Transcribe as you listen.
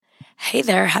Hey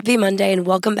there, happy Monday, and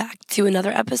welcome back to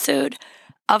another episode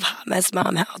of Hot Mess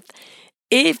Mom Health.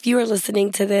 If you are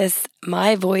listening to this,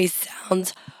 my voice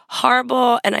sounds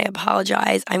horrible, and I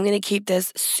apologize. I'm going to keep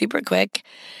this super quick.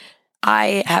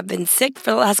 I have been sick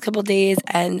for the last couple days,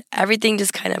 and everything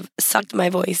just kind of sucked my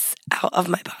voice out of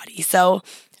my body. So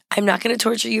I'm not going to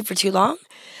torture you for too long,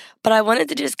 but I wanted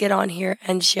to just get on here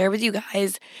and share with you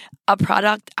guys a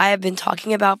product I have been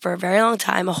talking about for a very long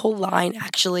time, a whole line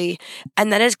actually,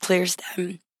 and that is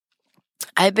ClearStem.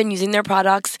 I've been using their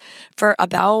products for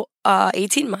about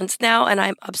 18 months now, and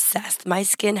I'm obsessed. My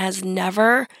skin has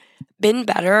never been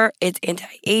better. It's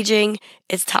anti-aging,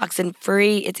 it's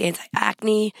toxin-free, it's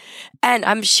anti-acne, and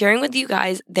I'm sharing with you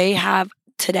guys, they have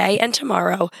today and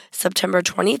tomorrow, September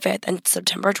 25th and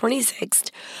September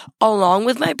 26th, along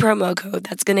with my promo code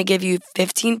that's going to give you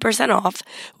 15% off,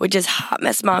 which is Hot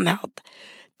Mess Mom Health.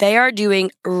 They are doing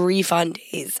refund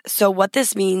days. So what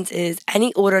this means is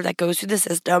any order that goes through the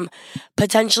system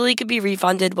potentially could be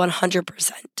refunded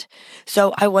 100%.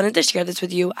 So I wanted to share this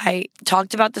with you. I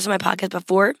talked about this on my podcast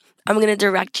before. I'm going to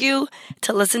direct you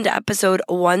to listen to episode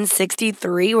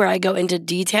 163 where I go into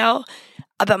detail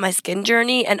about my skin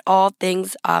journey and all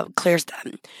things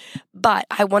ClearStem. But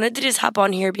I wanted to just hop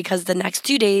on here because the next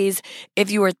 2 days, if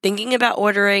you are thinking about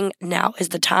ordering, now is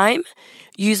the time.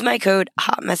 Use my code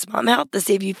HOTMessMomHealth to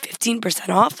save you 15%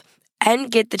 off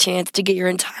and get the chance to get your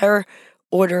entire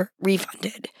order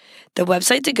refunded. The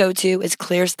website to go to is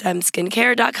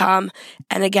clearstemskincare.com.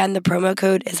 And again, the promo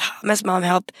code is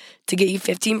HotMessMomHealth to get you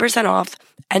 15% off.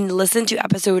 And listen to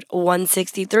episode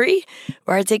 163,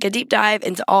 where I take a deep dive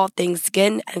into all things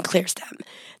skin and ClearStem.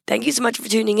 Thank you so much for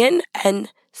tuning in, and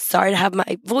sorry to have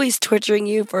my voice torturing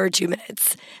you for 2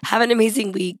 minutes. Have an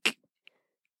amazing week.